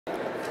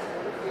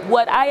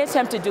What I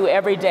attempt to do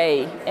every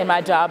day in my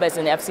job as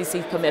an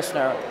FCC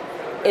commissioner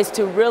is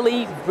to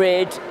really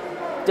bridge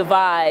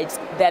divides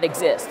that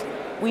exist.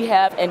 We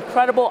have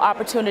incredible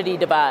opportunity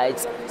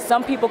divides.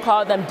 Some people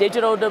call them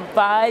digital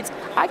divides.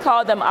 I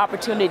call them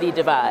opportunity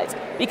divides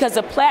because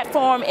the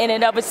platform in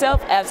and of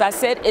itself, as I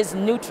said, is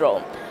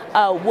neutral.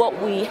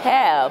 What we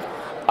have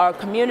are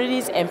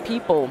communities and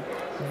people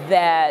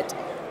that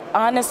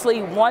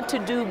honestly want to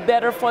do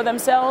better for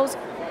themselves,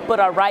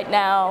 but are right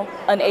now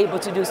unable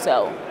to do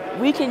so.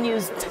 We can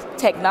use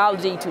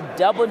technology to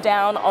double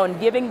down on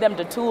giving them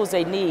the tools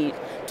they need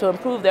to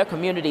improve their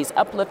communities,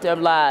 uplift their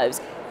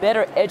lives,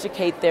 better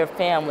educate their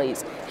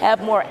families,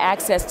 have more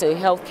access to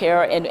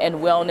healthcare and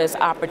wellness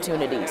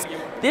opportunities.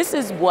 This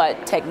is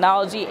what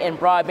technology and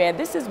broadband,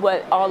 this is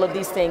what all of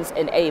these things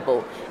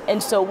enable.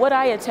 And so what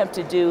I attempt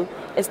to do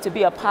is to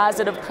be a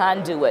positive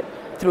conduit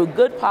through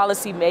good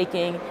policy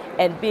making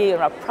and being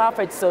a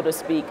prophet, so to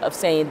speak, of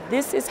saying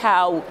this is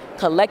how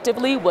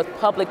collectively with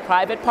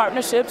public-private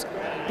partnerships,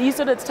 these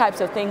are the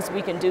types of things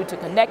we can do to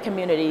connect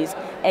communities,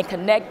 and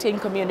connecting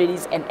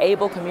communities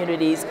enable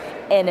communities,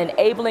 and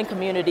enabling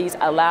communities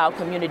allow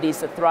communities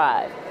to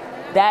thrive.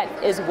 That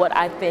is what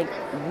I think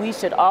we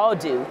should all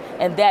do,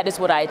 and that is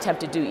what I attempt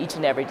to do each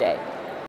and every day.